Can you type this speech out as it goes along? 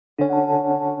Feels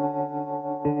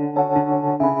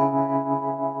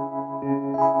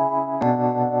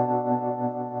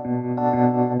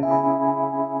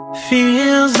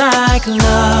like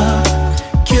love,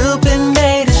 Cupid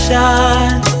made a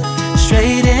shot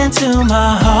straight into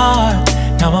my heart.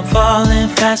 Now I'm falling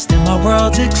fast and my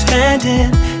world's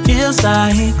expanding. Feels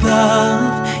like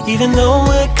love, even though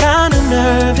we're kinda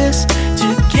nervous.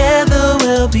 Together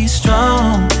we'll be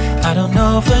strong. I don't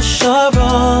know for sure,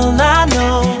 all I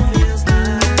know.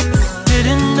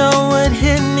 Didn't know what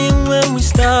hit me when we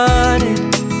started.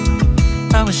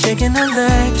 I was shaking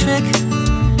electric,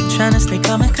 trying to stay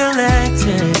calm and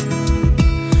collected.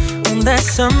 On that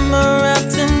summer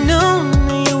afternoon,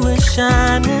 you were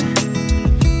shining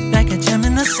like a gem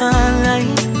in the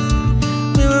sunlight.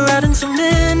 We were out until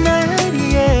midnight,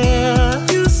 yeah.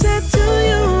 You said, do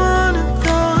you wanna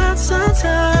go out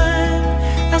sometime?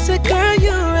 I said, girl,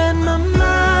 you read my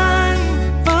mind.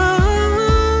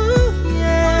 Oh,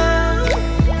 yeah.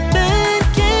 Then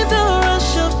came the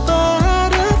rush of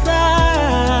butterflies,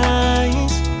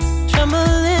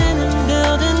 trembling and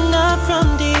building up from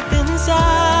deep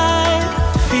inside.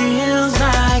 Feels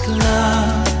like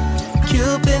love,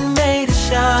 Cupid made a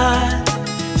shot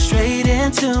straight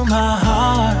into my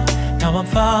heart. Now I'm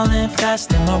falling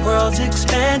fast and my world's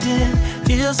expanding.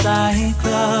 Feels like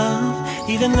love,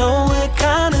 even though we're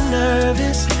kinda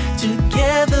nervous.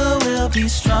 Together we'll be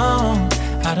strong.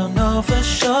 I don't know for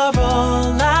sure,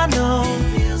 all I know.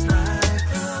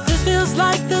 This feels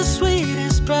like the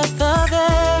sweetest breath of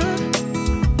air.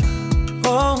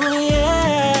 Oh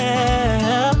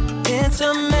yeah, it's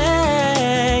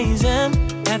amazing.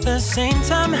 At the same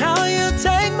time, how you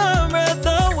take my breath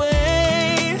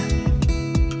away.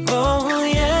 Oh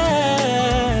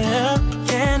yeah,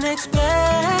 can't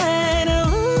explain.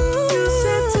 Ooh. You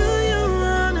said, do you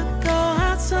wanna go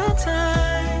out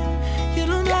sometime? You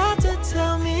don't have to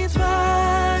tell me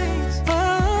twice.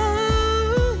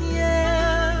 Oh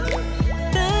yeah.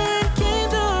 Then came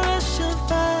the rush of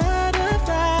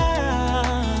butterflies,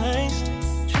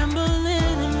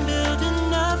 trembling and building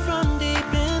up from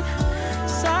deep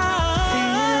inside.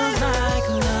 Feels like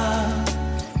love,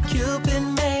 Cupid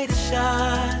made a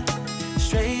shot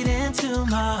straight into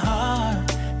my heart.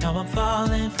 Now I'm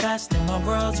falling fast and my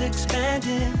world's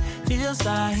expanding. Feels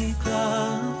like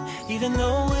love, even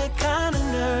though we're kinda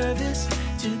nervous.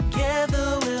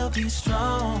 Together we'll be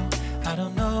strong. I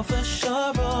don't know for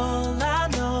sure, all I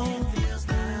know.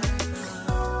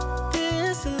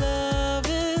 This love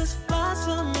is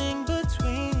blossoming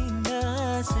between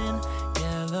us in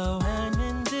yellow and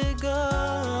indigo.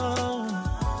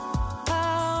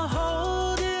 I'll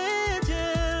hold it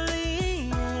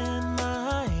gently in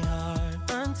my heart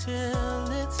until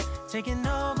it's taking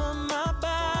over my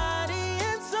body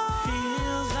and soul.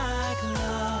 Feels like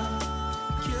love,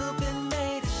 Cupid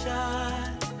made a shot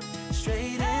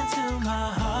straight into my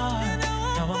heart.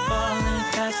 Now I'm falling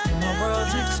fast and my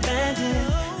world's expanding.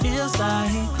 Feels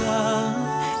like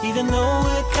love, even though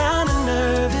we're kinda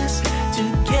nervous.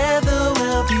 Together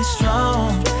we'll be strong.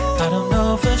 I don't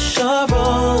know for sure,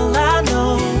 all I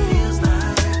know.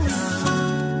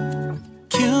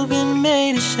 Cupid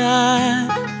made a shot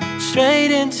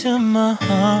straight into my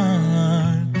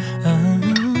heart.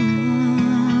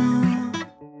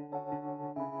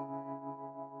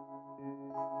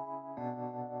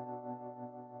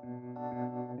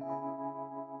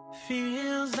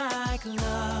 Feels like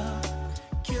love,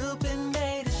 Cupid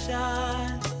made a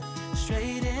shot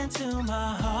straight into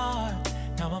my heart.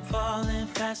 Now I'm falling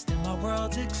fast and my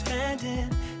world's expanding.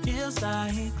 Feels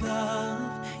like love,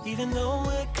 even though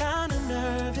we're kinda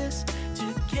nervous.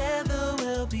 Together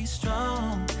we'll be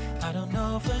strong. I don't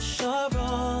know for sure,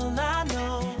 all I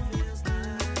know.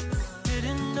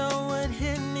 Didn't know what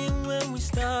hit me when we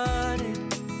started.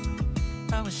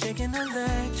 I was shaking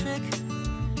electric,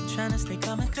 trying to stay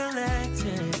calm and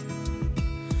collected.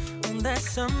 On that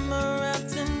summer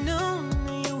afternoon,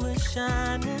 you were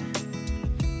shining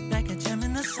like a gem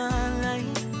in the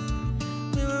sunlight.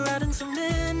 We were out until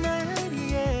midnight,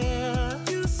 yeah.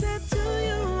 You said, do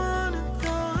you wanna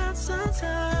go out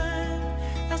sometime?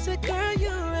 I said, girl,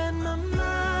 you read my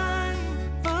mind.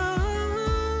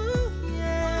 Oh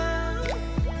yeah.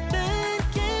 Then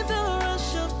came the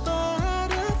rush of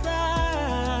butterflies,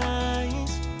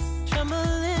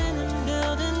 trembling and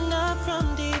building up from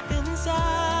deep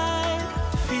inside.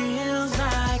 Feels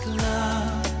like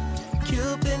love,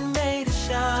 Cupid made a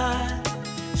shot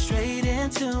straight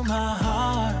into my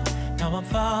heart. Now I'm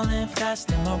falling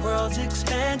fast and my world's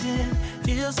expanding.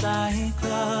 Feels like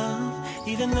love,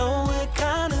 even though we're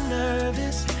kinda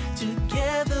nervous.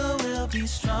 Together we'll be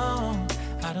strong.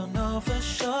 I don't know for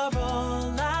sure,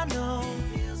 all I know.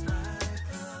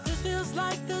 This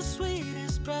like the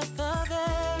sweetest breath